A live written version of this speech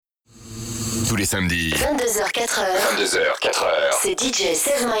tous les samedis. 22h, 4h. 22h, 4h. C'est DJ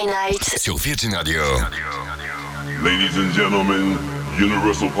Save My Night. Sur Virgin Radio. Ladies and gentlemen,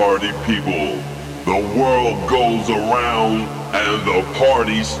 Universal Party people, the world goes around and the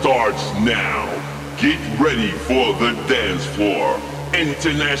party starts now. Get ready for the dance floor.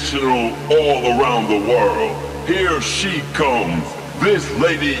 International all around the world. Here she comes. This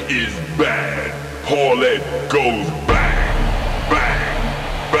lady is bad. Paulette goes bang, bang,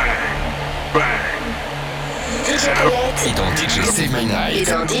 bang, bang. DJ Paulette. Et dans DJ Save My Night. Et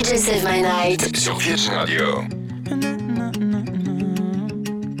dans DJ Save My Night. Sur Virgin Radio.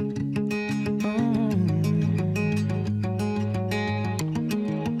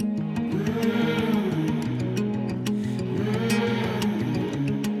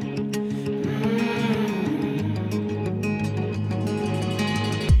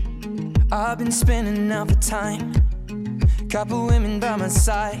 I've been spinning out the time, couple women by my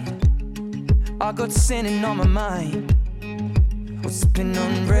side. I got sinning on my mind, was sipping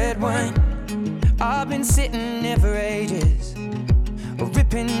on red wine. I've been sitting there for ages,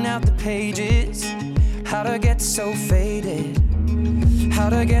 ripping out the pages. How'd I get so faded?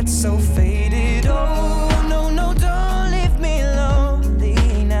 How'd I get so faded? Oh, no, no, don't leave me lonely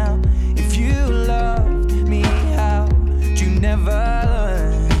now. If you loved me, how'd you never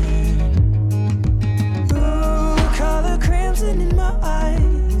learn? In my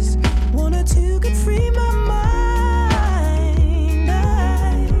eyes, wanted to get free my mind.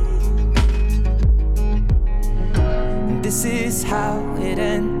 This is how it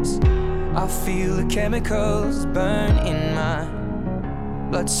ends. I feel the chemicals burn in my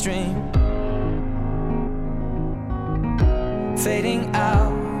bloodstream, fading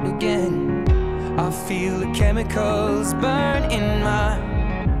out again. I feel the chemicals burn in my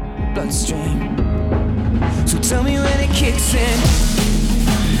bloodstream. So tell me when it kicks in.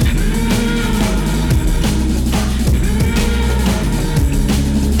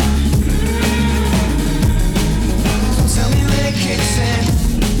 So tell me when it kicks in.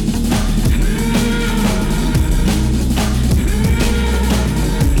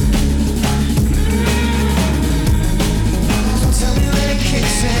 So tell me when it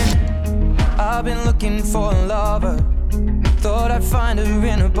kicks in. I've been looking for a lover, thought I'd find her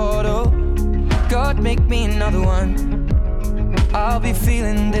in a bottle. God, make me another one. I'll be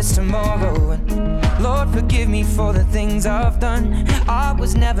feeling this tomorrow. And Lord, forgive me for the things I've done. I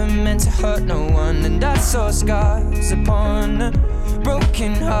was never meant to hurt no one, and I saw scars upon a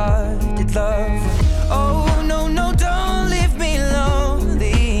broken-hearted love. Oh, no, no, don't leave me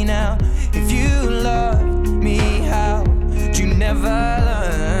lonely now. If you loved me, how'd you never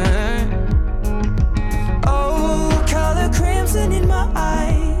learn? Oh, color crimson in my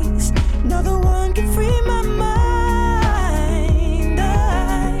eyes. Another one can free my mind.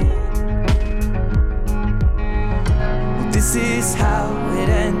 This is how it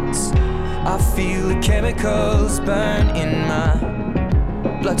ends. I feel the chemicals burn in my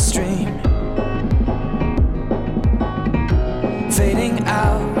bloodstream, fading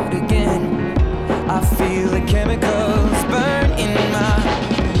out again. I feel the chemicals burn in my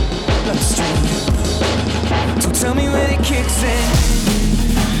bloodstream. So tell me when it kicks in.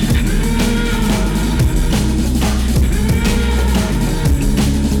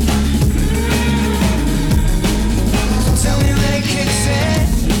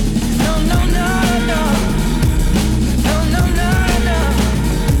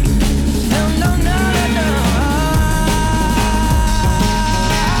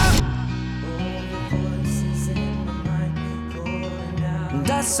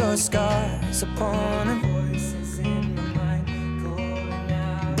 I saw scars upon him,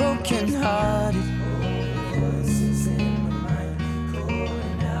 broken hearted.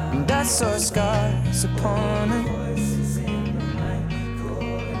 And I saw scars upon him,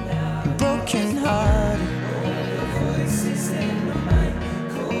 broken hearted.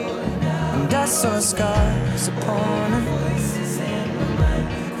 And I saw scars upon him,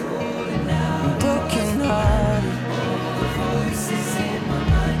 broken hearted.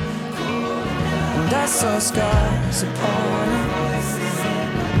 And I saw scars upon him,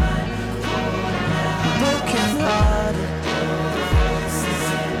 broken hearted.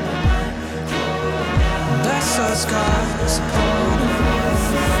 And I saw scars upon him.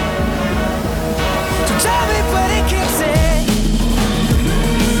 So tell me when it kicks in.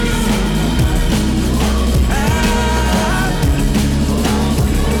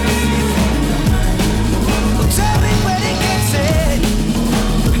 Tell me when it gets in.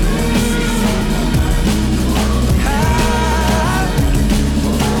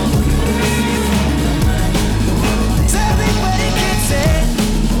 Tell me when it gets in.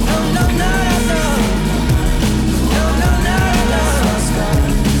 No, no, no, no, no.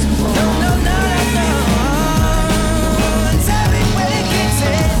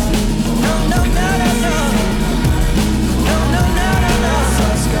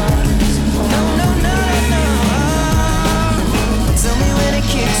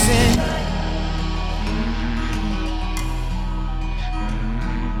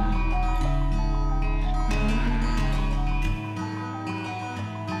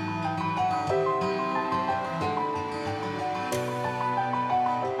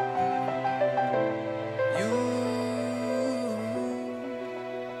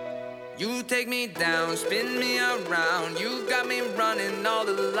 take me down, spin me around. You got me running all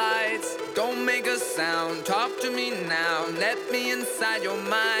the lights. Don't make a sound, talk to me now. Let me inside your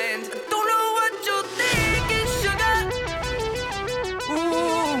mind. I don't know what you're thinking, sugar.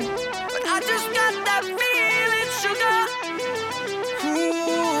 Ooh, but I just got that feeling, sugar.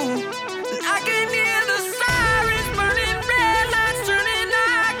 Ooh, and I can hear the sirens burning, red lights turning.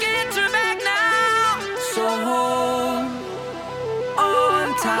 I can't turn back now. So hold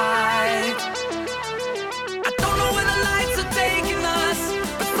on tight. I don't know where the lights are taking us,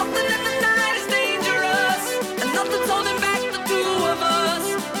 but something in the night is dangerous, and nothing's holding back the two of us.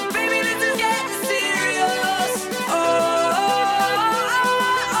 Baby, this is getting serious. Oh, oh,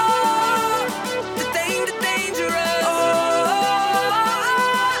 oh, oh. The dangerous. Oh, oh,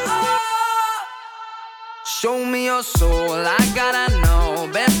 oh. Show me your soul, I gotta know.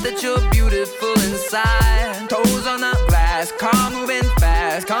 Bet that you're beautiful inside. Toes on the glass, car moving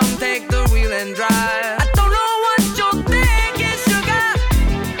fast. Come take the wheel and drive. I don't know what you're thinking, sugar.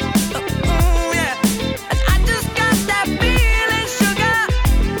 Ooh, yeah. And I just got that feeling, sugar.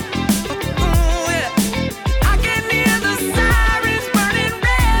 Ooh, yeah. I can hear the sirens burning,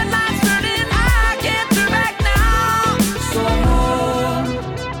 red lights turning. I can't turn back now. So hold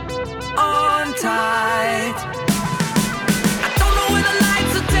on tight. I don't know where the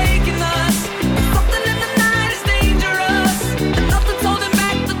lights are taking us, but something in the night is dangerous, and nothing's holding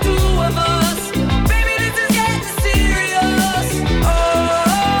back the two of us. Baby, this is getting serious. Oh,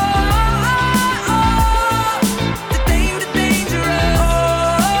 oh, oh, oh. The dangerous. Oh,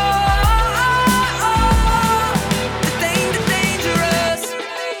 oh, oh. The dangerous.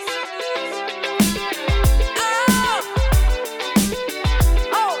 Oh,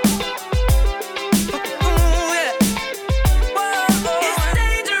 oh. Ooh, yeah. It's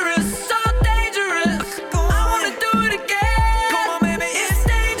dangerous, so dangerous. I wanna do it again. Come on, baby. It's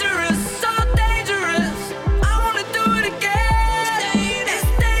dangerous, so dangerous. I wanna do it again. It's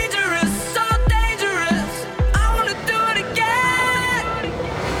dangerous, so dangerous. I wanna do it again.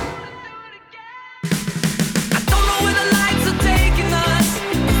 I don't know where the lights are taking us,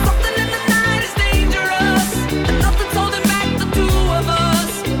 but something in the night is dangerous, and nothing's holding back the two of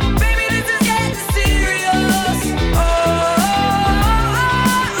us. Baby, this is getting serious. Oh, oh,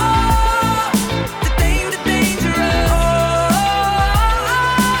 oh, oh. The dangerous. Oh,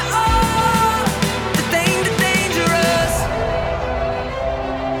 oh, oh. The dangerous.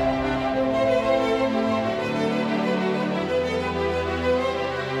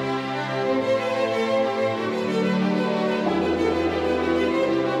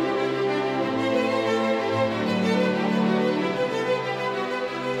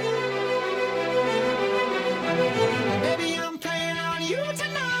 Baby, I'm playing on you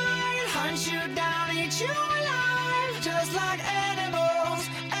tonight. Hunt you down, eat you alive. Just like animals,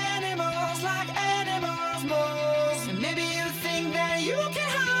 animals, like animals, moles. And maybe you think that you can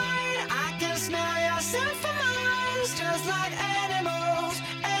hide. I can smell yourself for miles. Just like animals,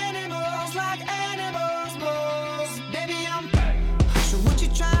 animals, like animals, moles. Baby, I'm. So what you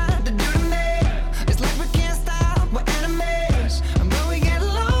trying to do to me? It's like we can't stop, we're enemies. And when we get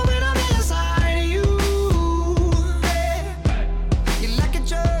low, when I'm inside of you. You're like a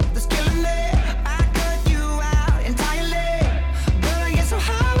drug that's killing me. I cut you out entirely, but I get so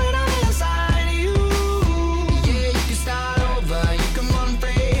high when I'm inside of you. Yeah, you can start over, you can run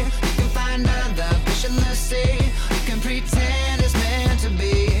free, you can find other fish in the sea, you can pretend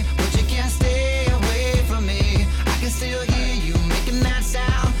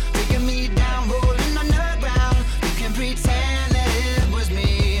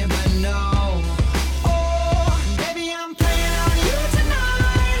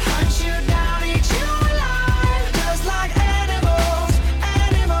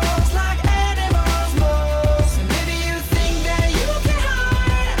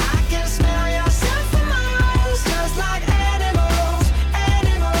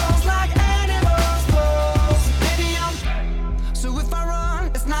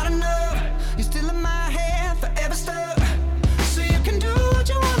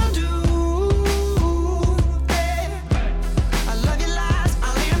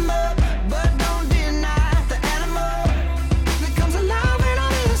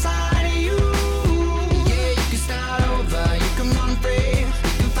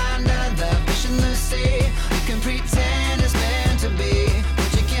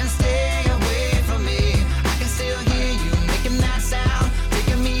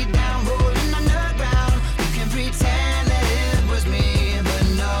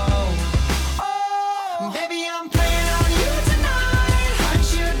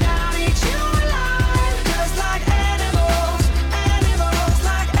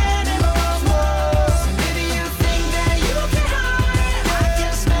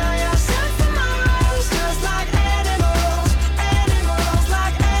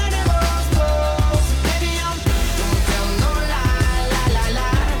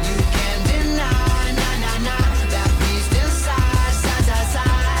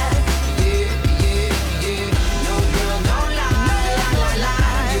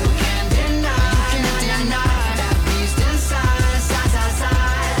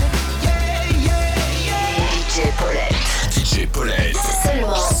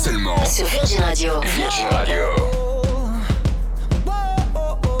seulement sur Virgin Radio. Virgin Radio.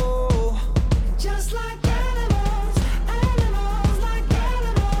 Just like animals, animals like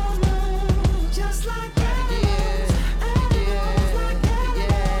animals move. Just like animals, animals like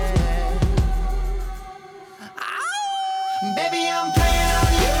animals move. Baby, I'm playing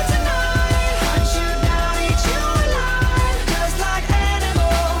on you tonight. Hunt you down, eat you alive. Just like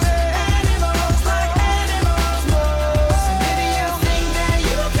animals, animals like animals move. So maybe you think that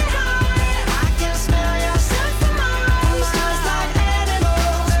you can hide. I can smell your scent from miles. Just like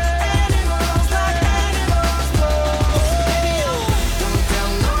animals, animals like animals move. Baby, don't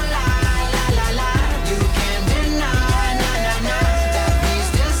tell no lie, la la la. You can't deny, na na na. That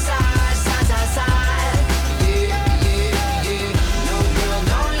beast inside, side side side. Yeah, yeah, yeah. No girl,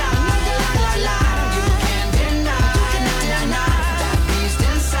 don't lie, la la la. You can't deny, na na na. That beast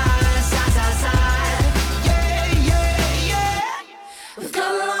inside, side side side. Yeah, yeah, yeah. We've got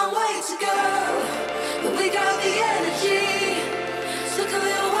a long way to go, but we got the energy. Took a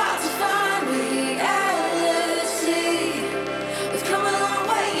little while to find reality. We've come a long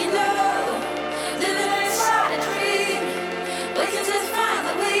way, you know, living inside a dream. Waking to find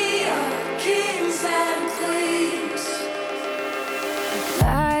that we are kings and queens.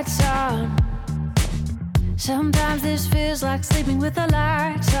 Lights on. Sometimes this feels like sleeping with the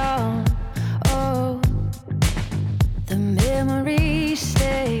lights on. Oh, the memories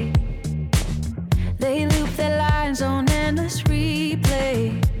stay. They loop their lines on endless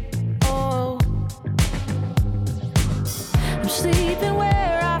replay. Oh, I'm sleeping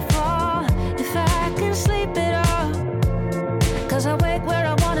where I fall, if I can sleep at all. 'Cause I wake where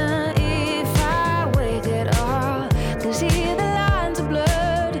I wanna, if I wake at all. 'Cause here the lines are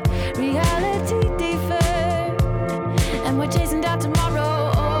blurred, reality deferred, and we're chasing down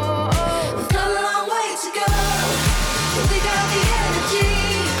tomorrow. Oh, oh. We've got a long way to go, but we got the energy.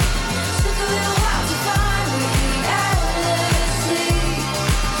 Took a little while to find reality.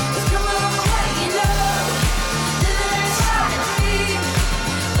 We've come a long way, you know, living inside a dream.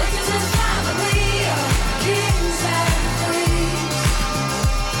 Waking to find that we are kings and queens.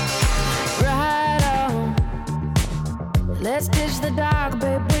 Right on. Let's ditch the dark,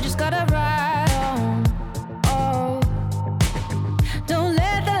 babe. We just gotta ride on. Oh, don't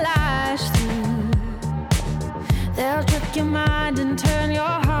let the lies through. They'll trick your mind and turn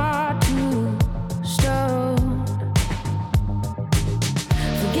your heart to stone.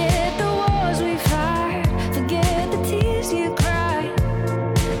 Forget the wars we fight. Forget the tears you cry.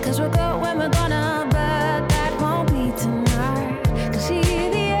 'Cause we're gonna, but that won't be tonight. 'Cause here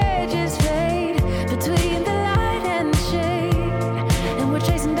the edges fade between the light and the shade, and we're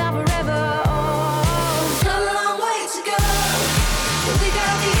chasing down forever. Oh, We've got a long way to go, but we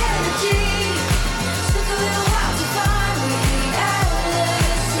got the energy. Took a little while to find reality.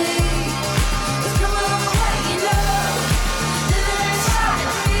 We've come a long way, you know, living inside a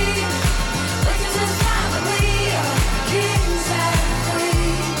dream. Waking to find that we are kings and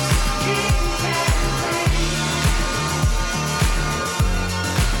queens. Kings and queens.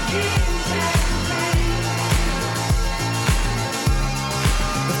 Kings and queens.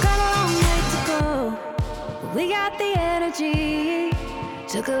 we've got a long way to go, but we got the energy.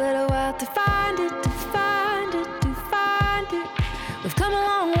 Took a little while to find it, to find it, to find it. We've come a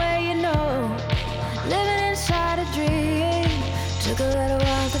long way, you know, living inside a dream. Took a little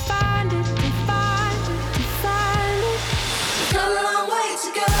while to find it, to find it, to find it. We've got a long way to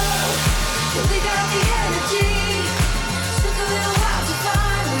go, but we got the energy. Took a little while to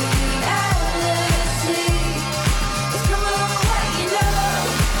find reality. We've come a long way, you know,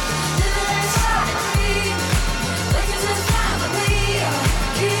 living inside a dream. Waking to find that we are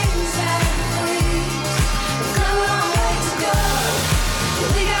kings and queens. We've got a long way to go, but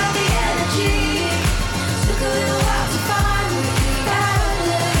we got the energy. Took a little while to find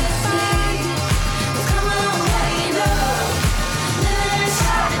reality.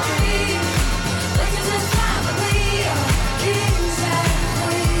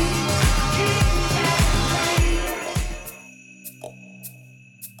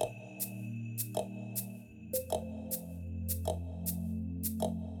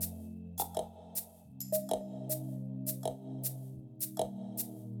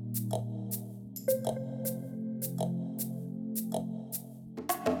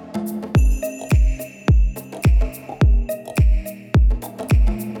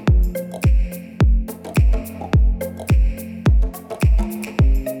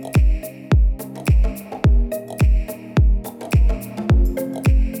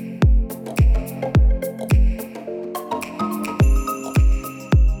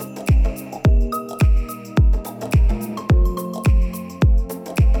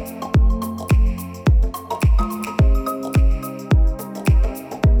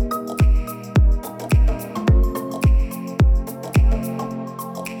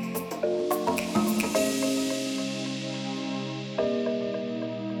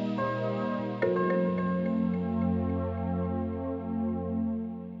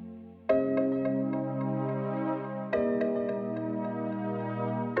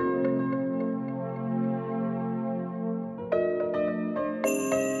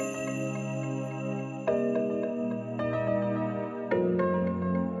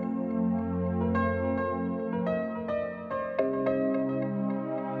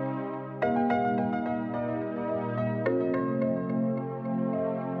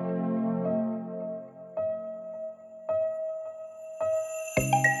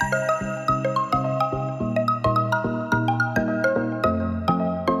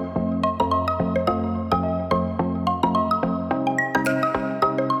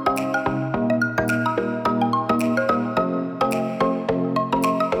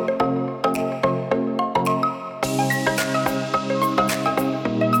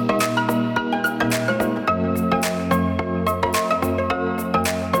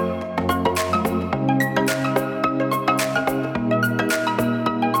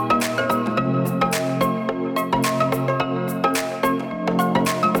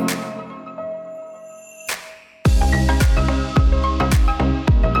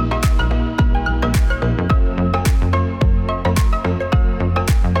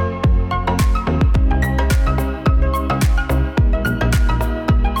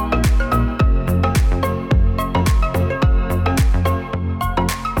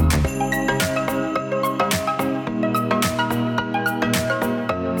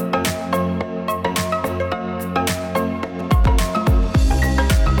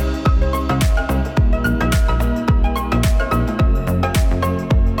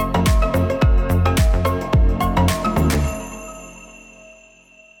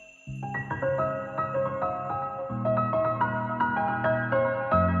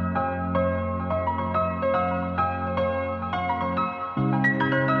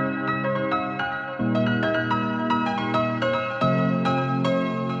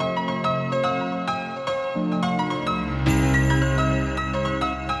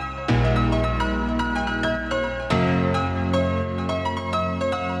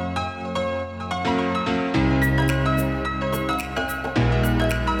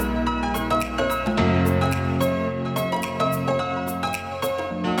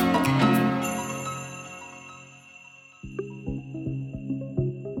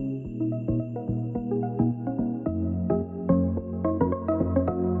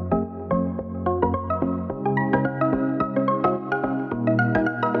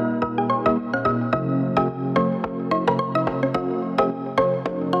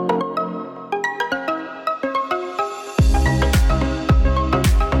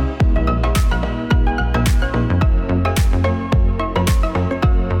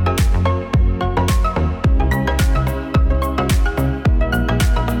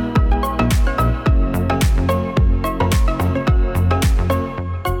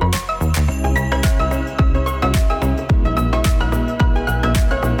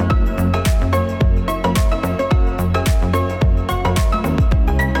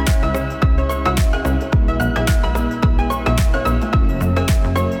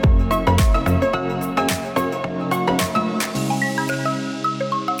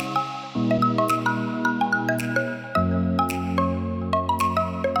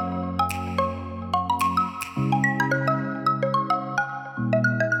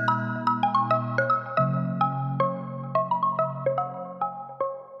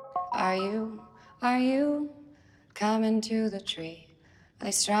 Are you coming to the tree? They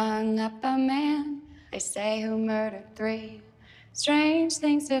strung up a man, they say, who murdered 3. Strange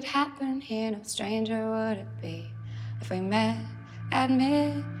things did happen here, no stranger would it be if we met at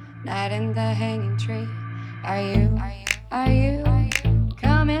midnight in the hanging tree. Are you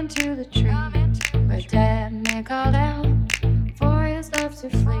coming to the tree where dead men called out for his love to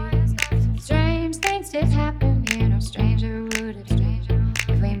flee? Strange things did happen here, no stranger would it be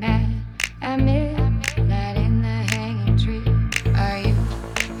if we met at midnight in the hanging tree.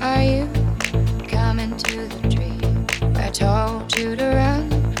 Are you coming to the tree where I told you to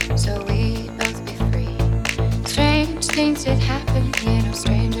run so we'd both be free? Strange things did happen here, no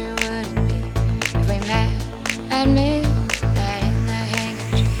stranger would it be if we met at midnight in the hanging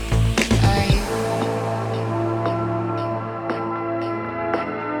tree. Are you?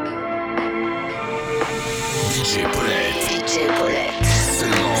 DJ Paulette. DJ Paulette.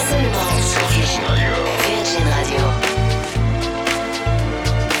 Seulement sur Virgin Radio. Virgin Radio.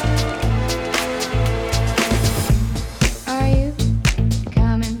 Are you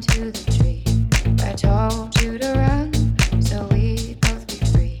coming to the tree where I told you to run so we'd both be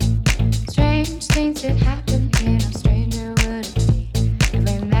free? Strange things did happen here, no stranger would it be if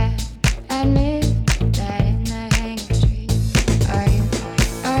we met at midnight in the hanging tree. Are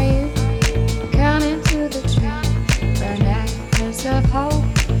you coming to the tree where necklace of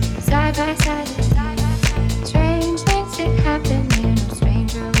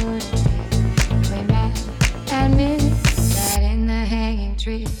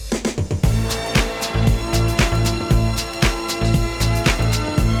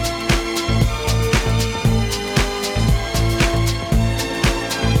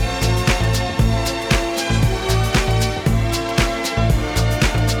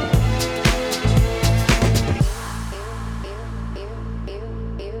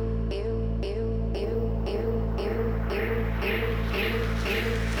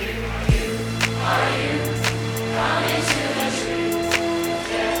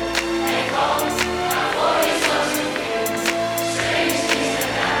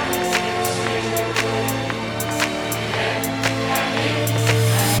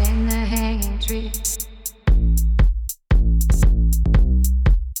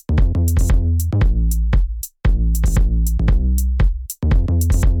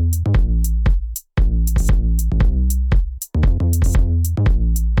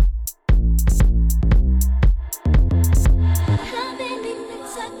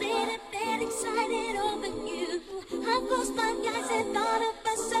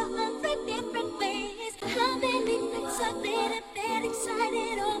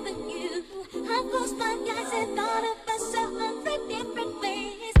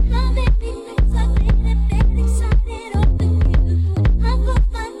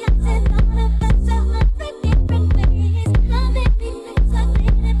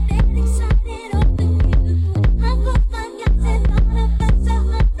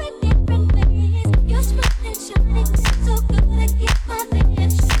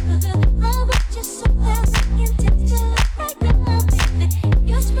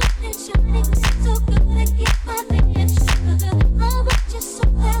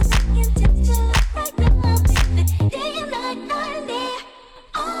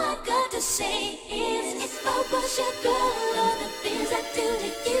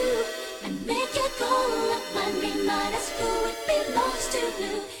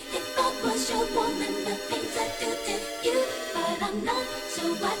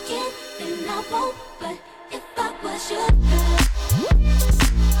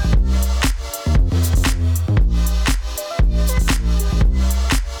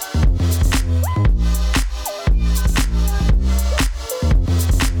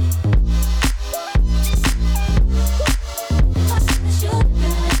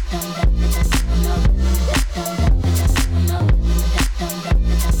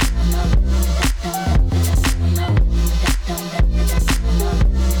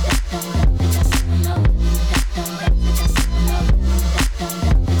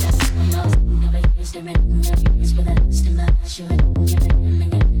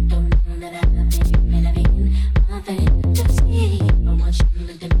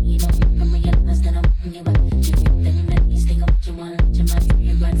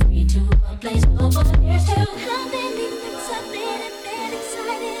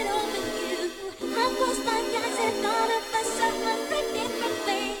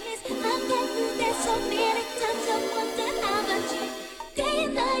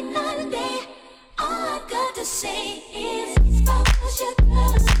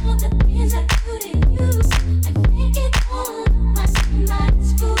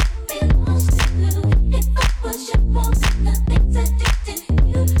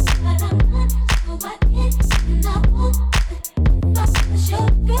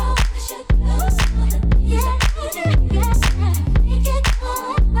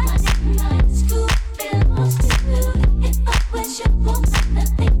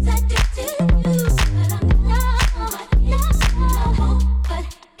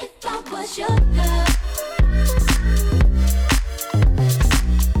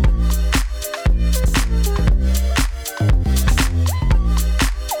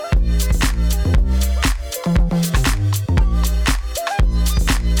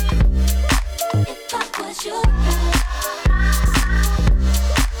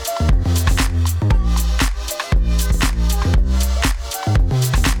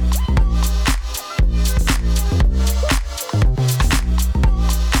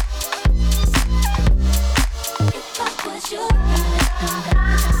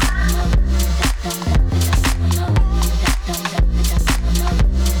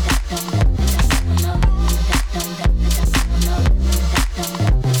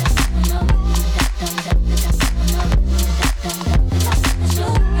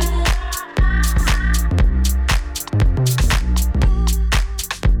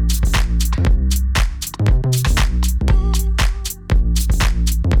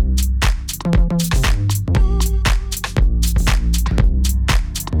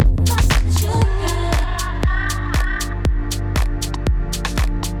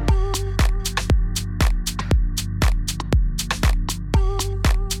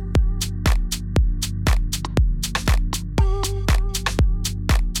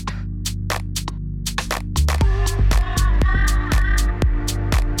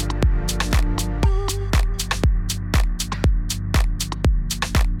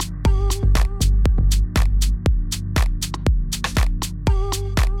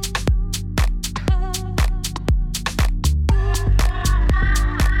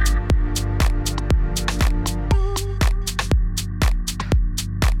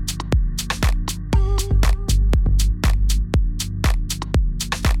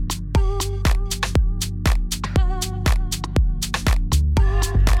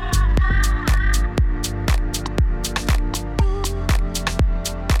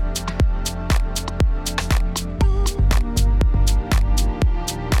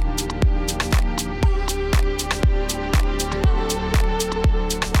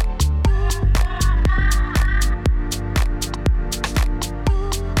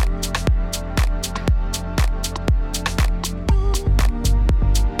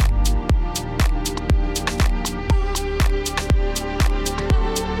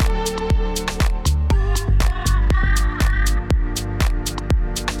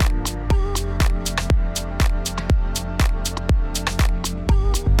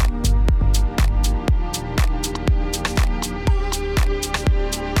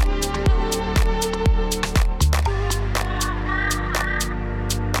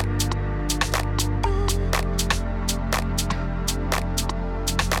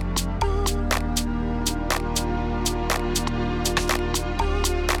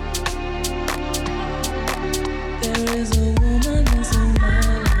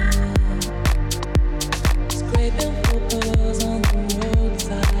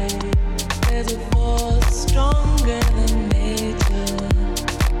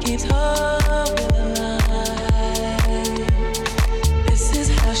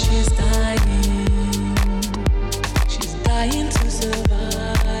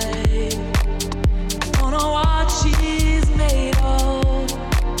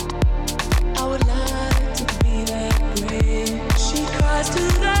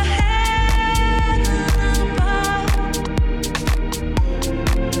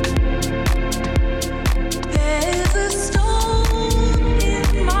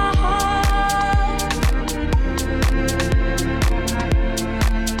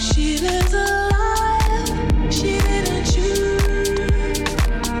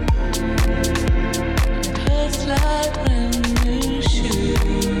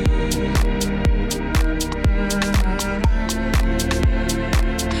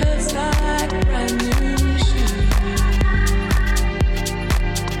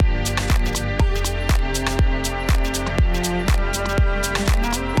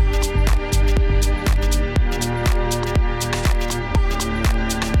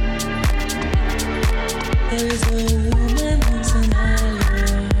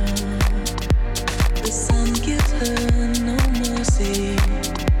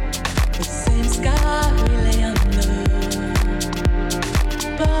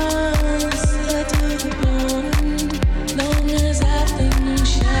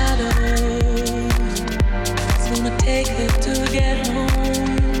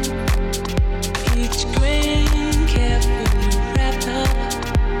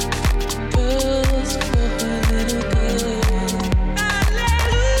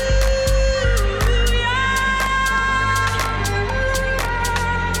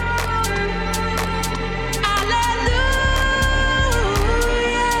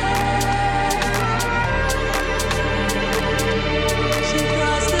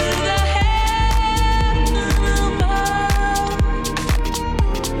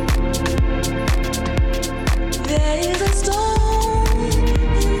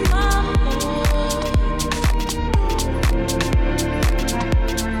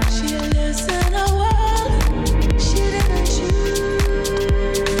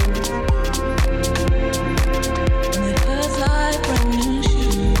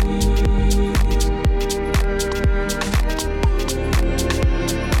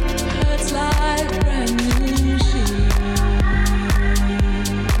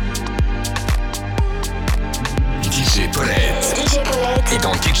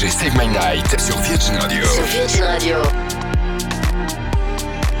DJ Save My Night sur Virgin Radio. Sur Virgin Radio.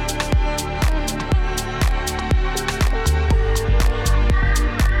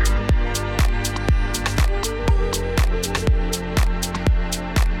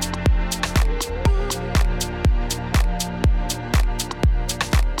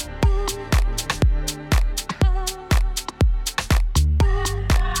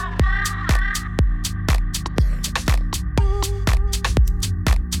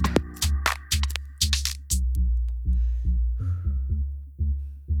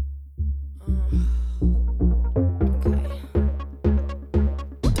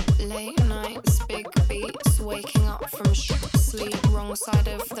 Side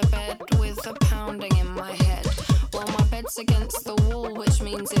of the bed with a pounding in my head. Well, my bed's against the wall, which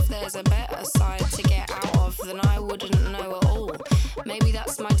means if there's a better side to get out of, then I wouldn't know at all. Maybe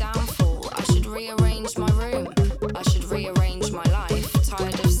that's my downfall. I should rearrange my room. I should rearrange my life.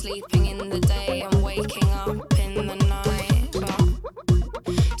 Tired of sleeping in the day and waking up in the night.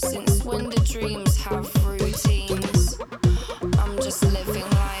 But since when do dreams have routines? I'm just living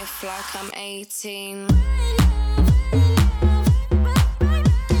life like I'm 18.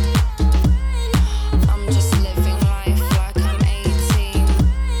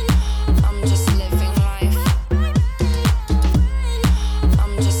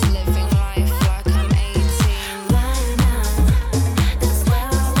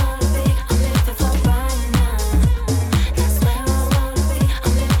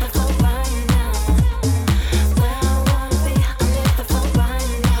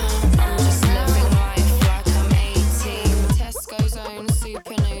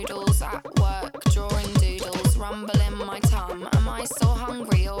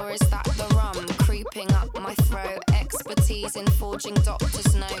 In forging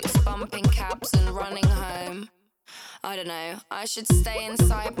doctor's notes, bumping cabs and running home. I don't know, I should stay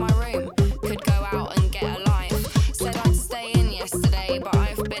inside my room. Could go out and get a life. Said I'd stay in yesterday, but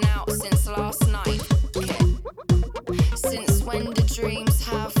I've been out since last night. Since when do dreams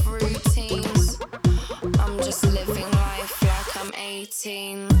have routines? I'm just living life like I'm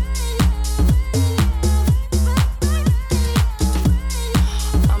 18.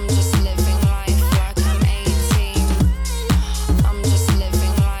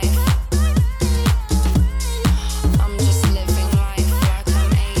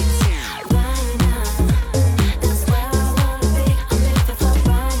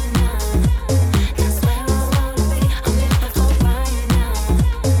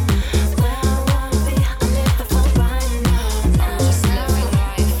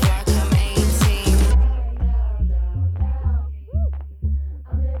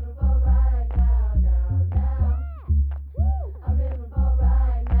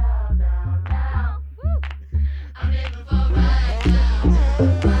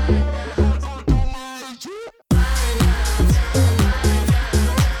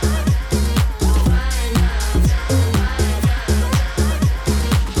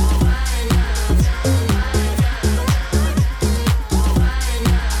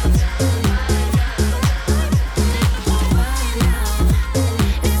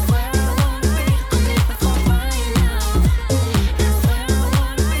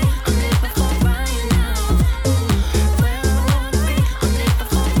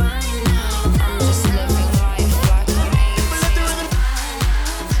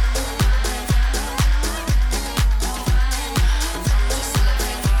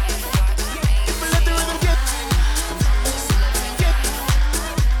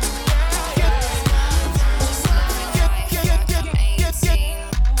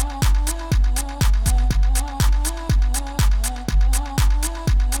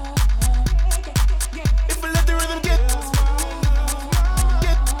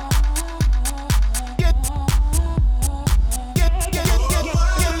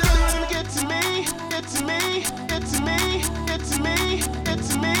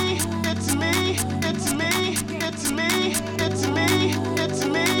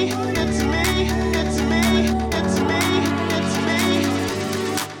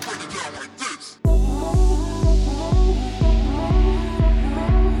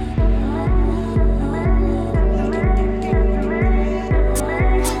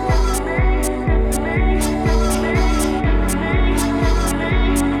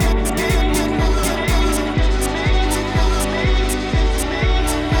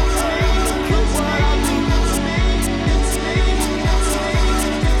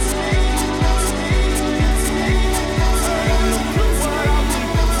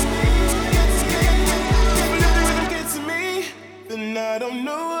 I don't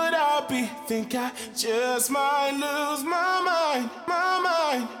know what I'll be. Think I just might lose my mind, my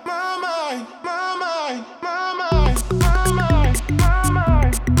mind, my mind, my mind, my mind, my mind, my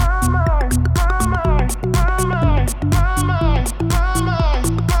mind, my mind, my mind, my mind, my mind, my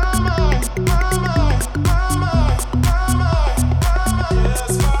mind, my mind, my mind, my mind,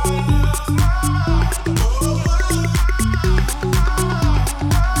 just might lose my mind.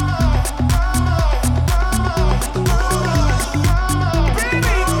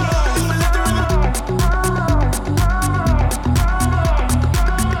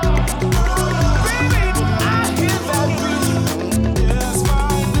 Baby,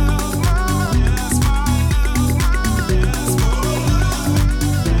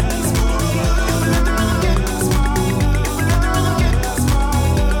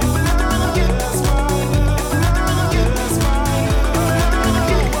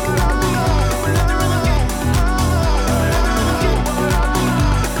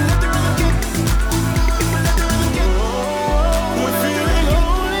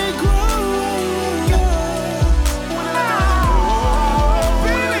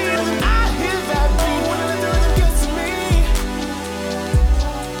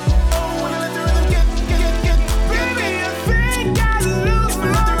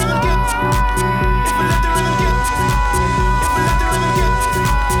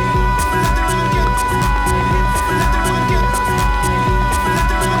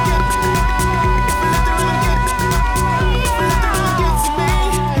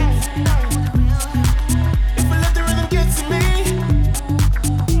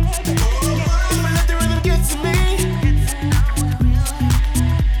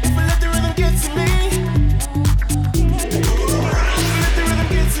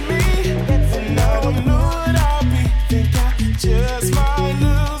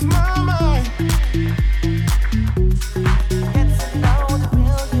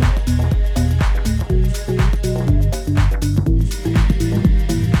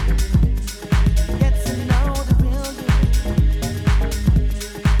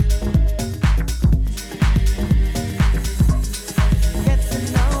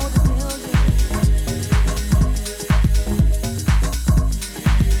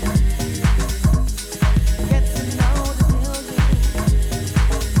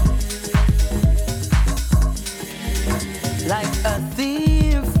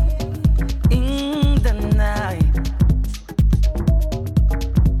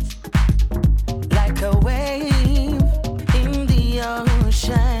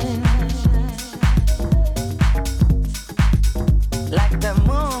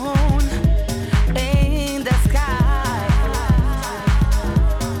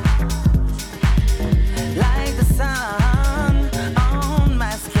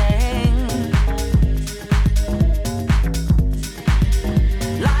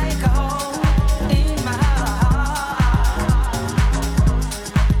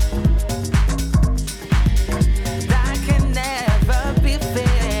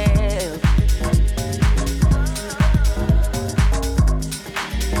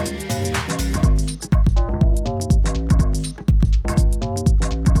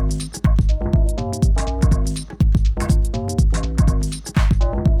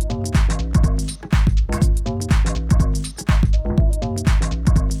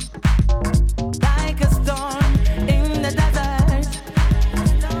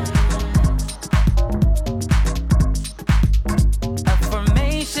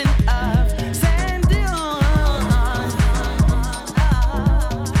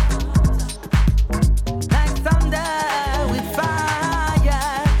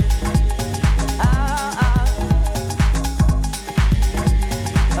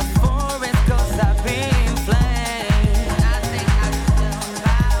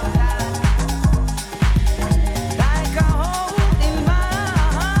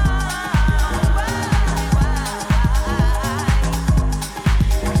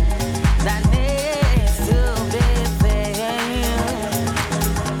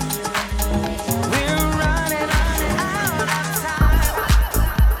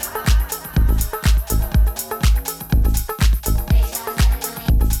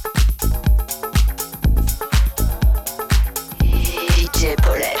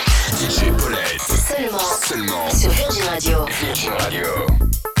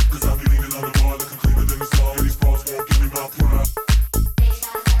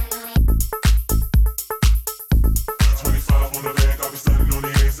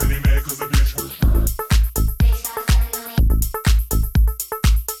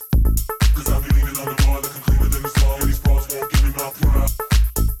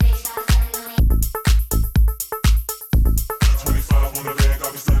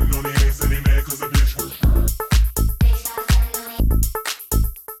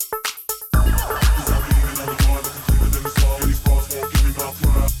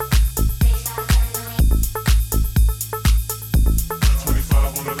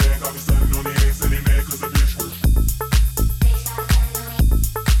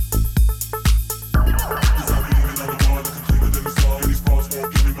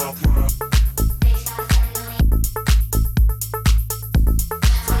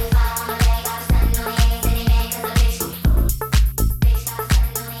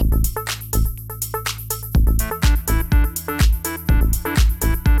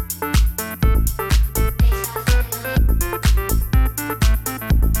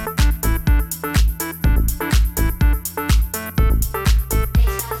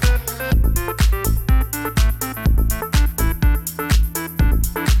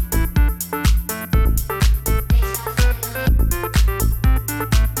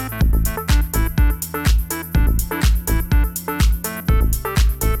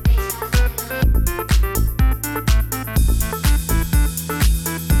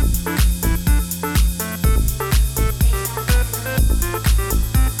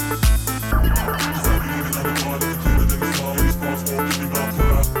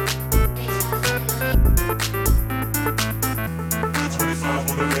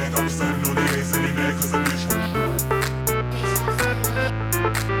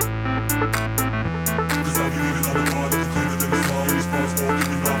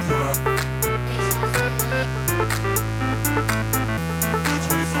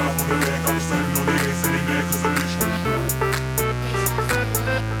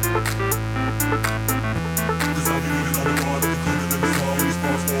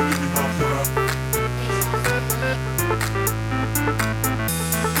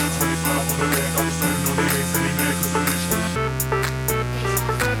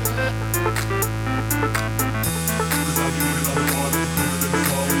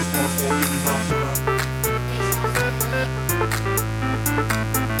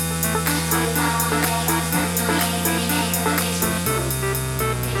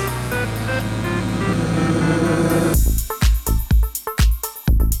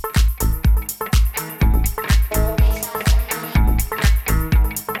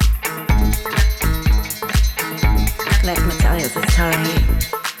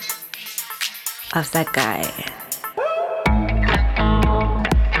 of that guy.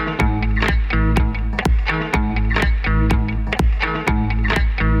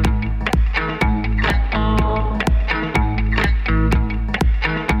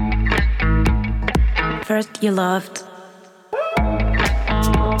 First you loved,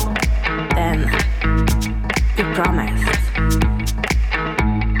 then you promised.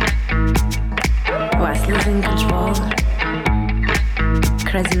 Was losing control,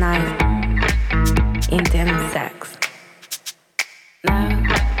 crazy night, intense sex. Now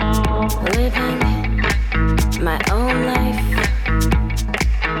living my own life.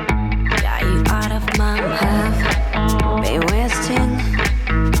 Got you out of my have been wasting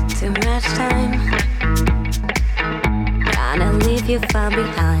too much time. Gonna leave you far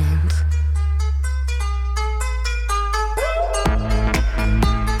behind.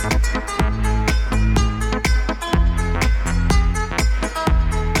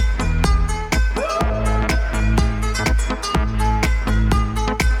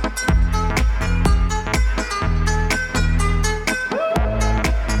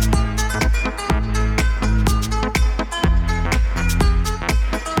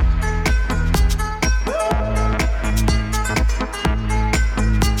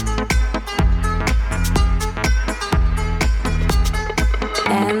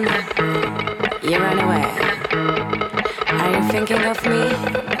 Thinking of me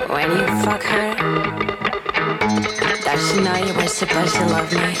when you fuck her? Does she know you were supposed to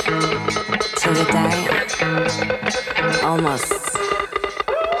love me till you die? Almost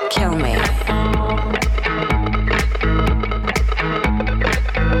kill me.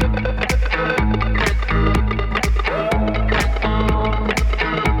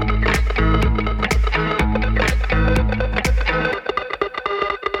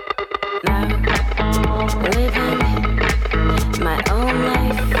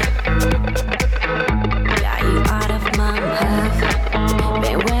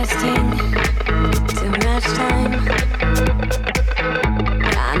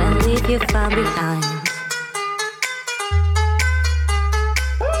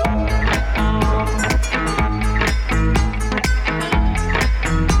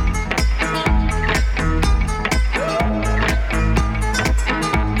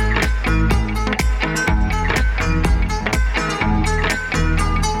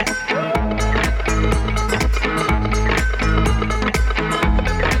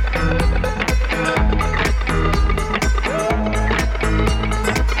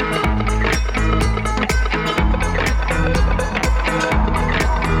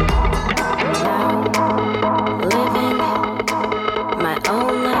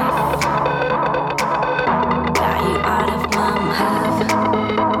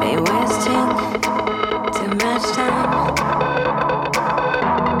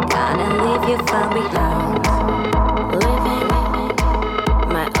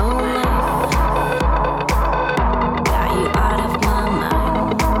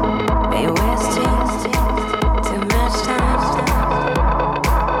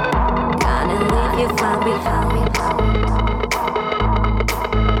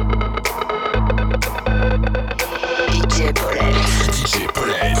 DJ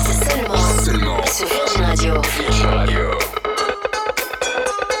Paulette. Seulement sur Virgin Radio. Virgin Radio.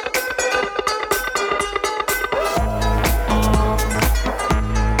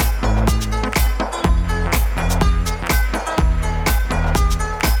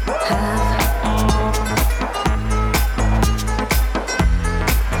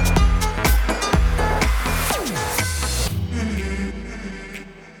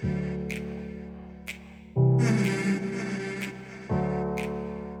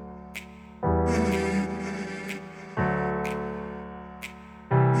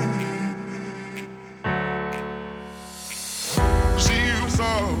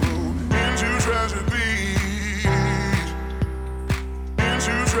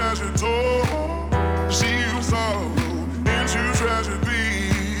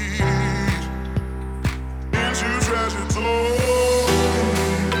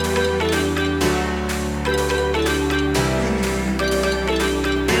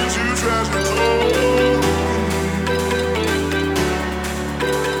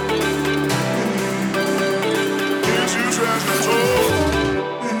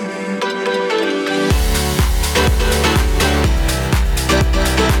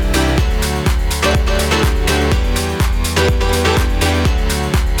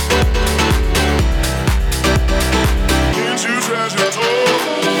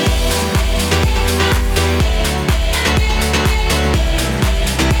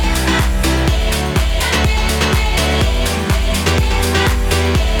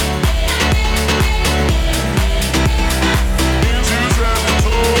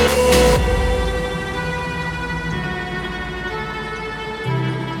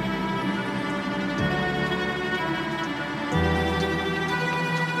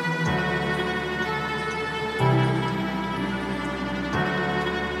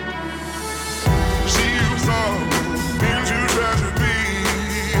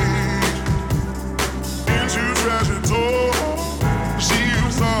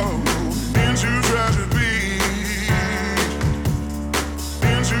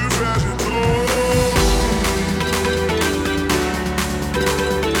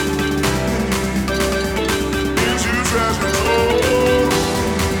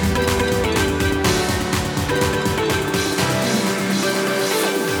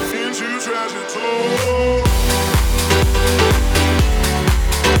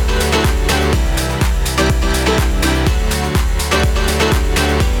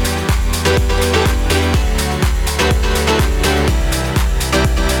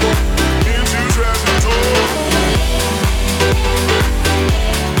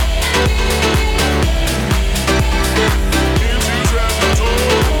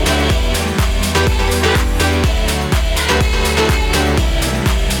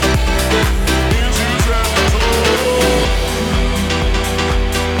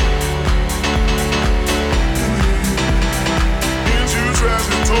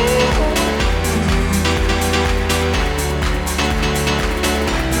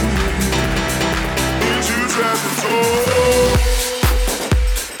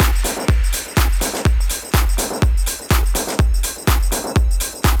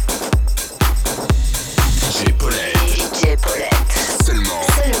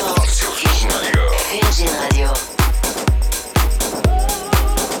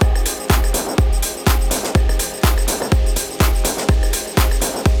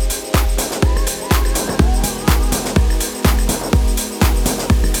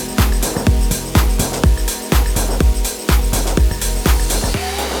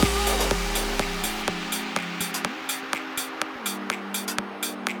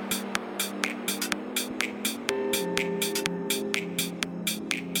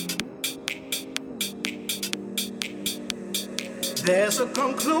 There's a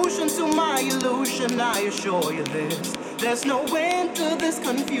conclusion to my illusion, I assure you this. There's no end to this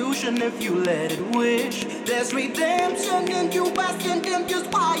confusion if you let it wish. There's redemption in you asking them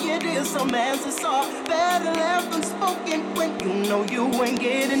just why it is. Some answers are better left unspoken when you know you ain't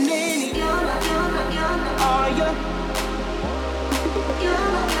getting any. Are you?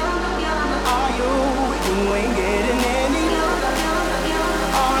 Are you? You ain't getting any.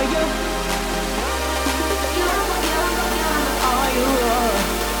 Are you? Are you?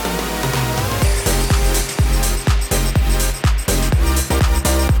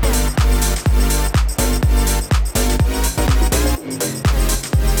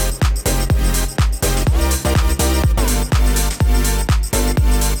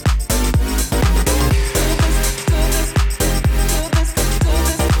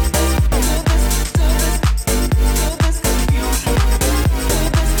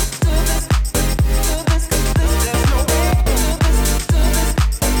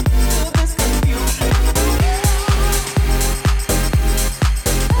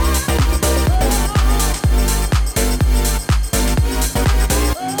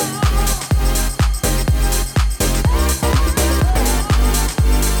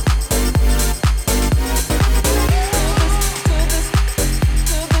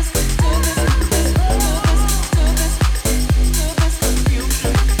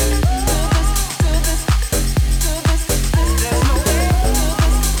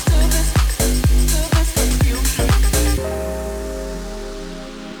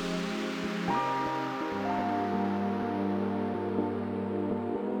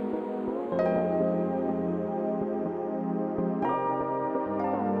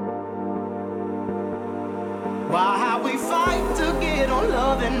 Why how we fight to get on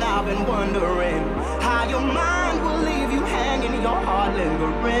love, and I've been wondering how your mind will leave you hanging, your heart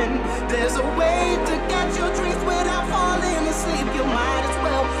lingering. There's a way to catch your dreams without falling asleep. You might as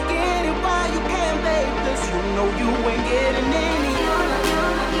well get it while you can, babe, 'cause you know you ain't getting any.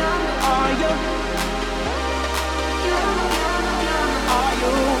 Are you? Are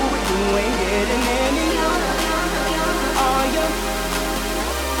you? You ain't getting any. Are you?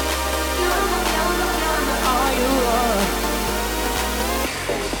 Are you?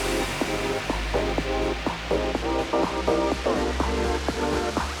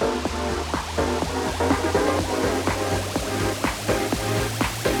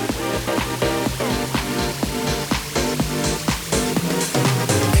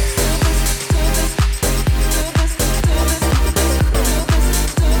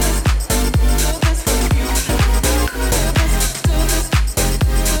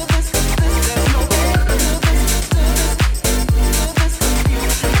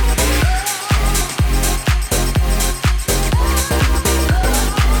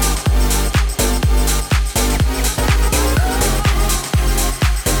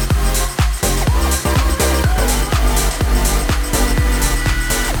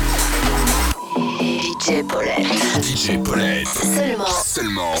 DJ Paulette. DJ Paulette.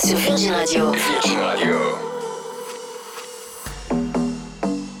 Seulement sur Virgin Radio. Virgin Radio.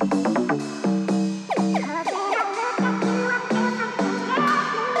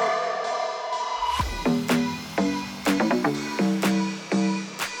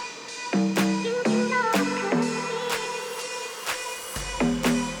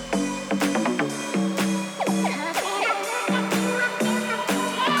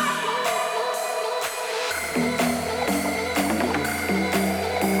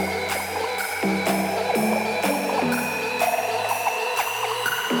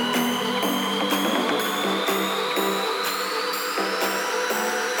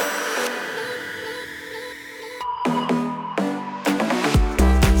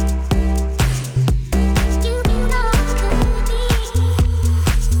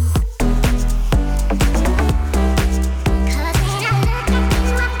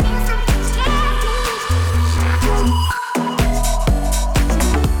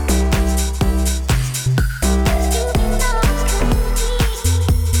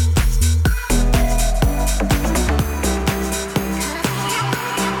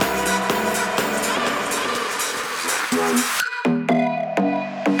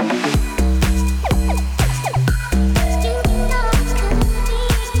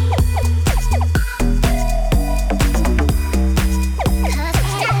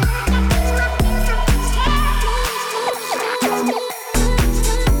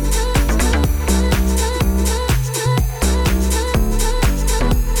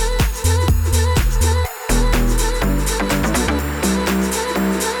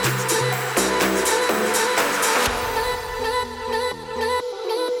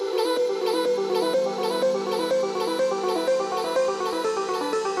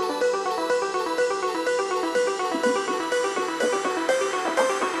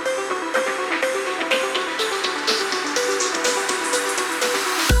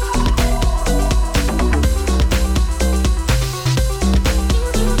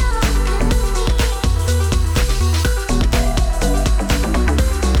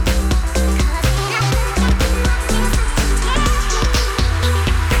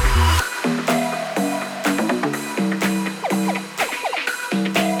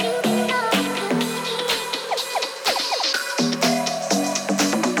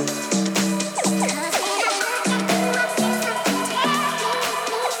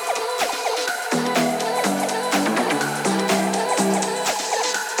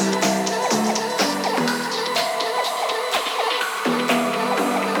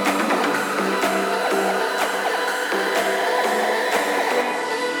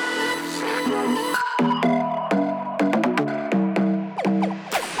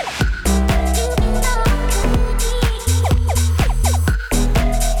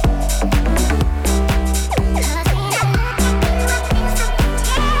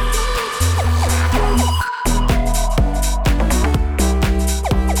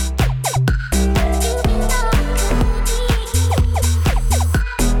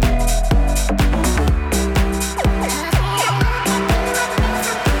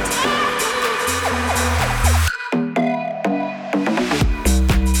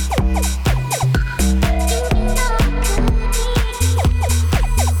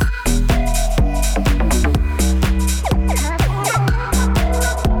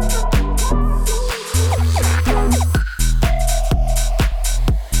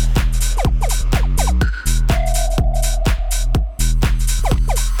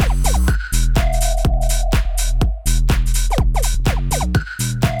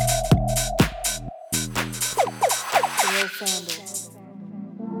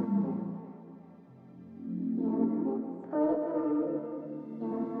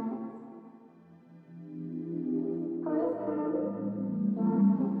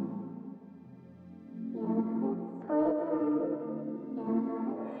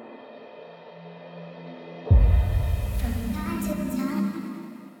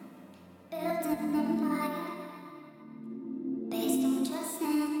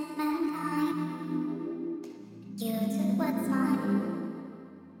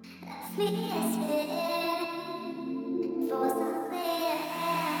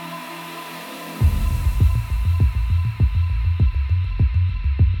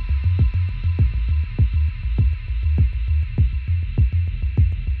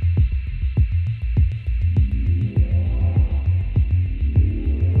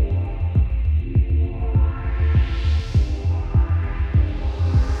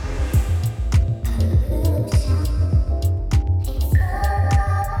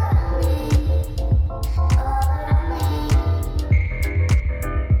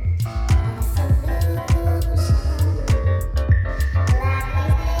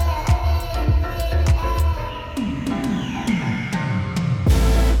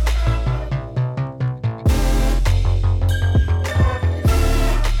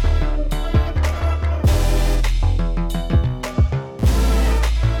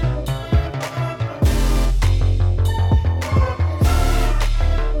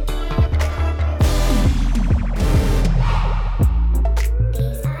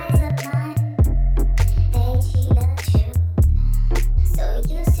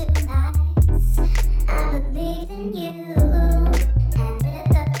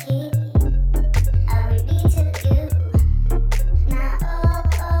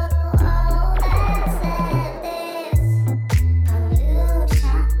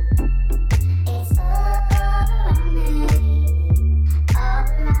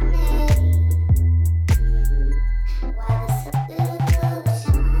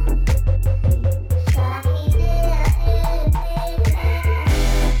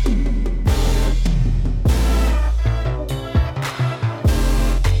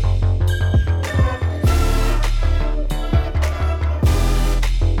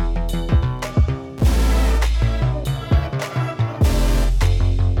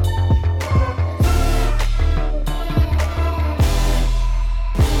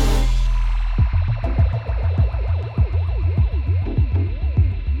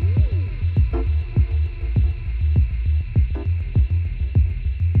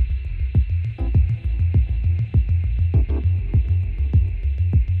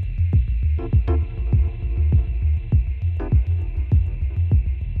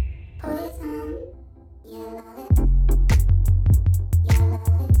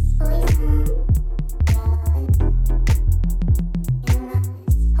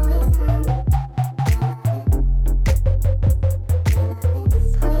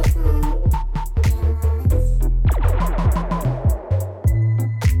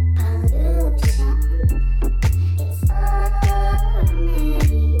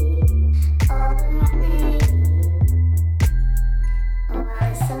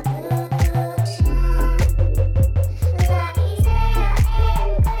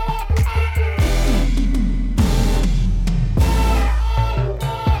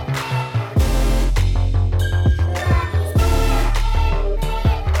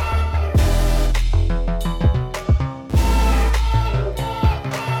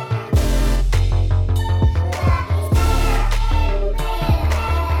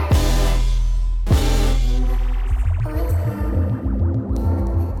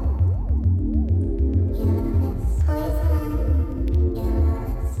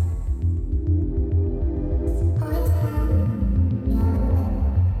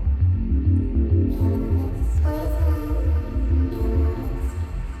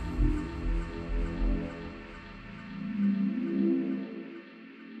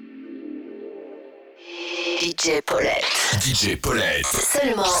 DJ Paulette. DJ Paulette.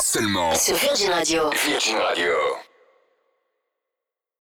 Seulement sur Virgin Radio. Virgin Radio.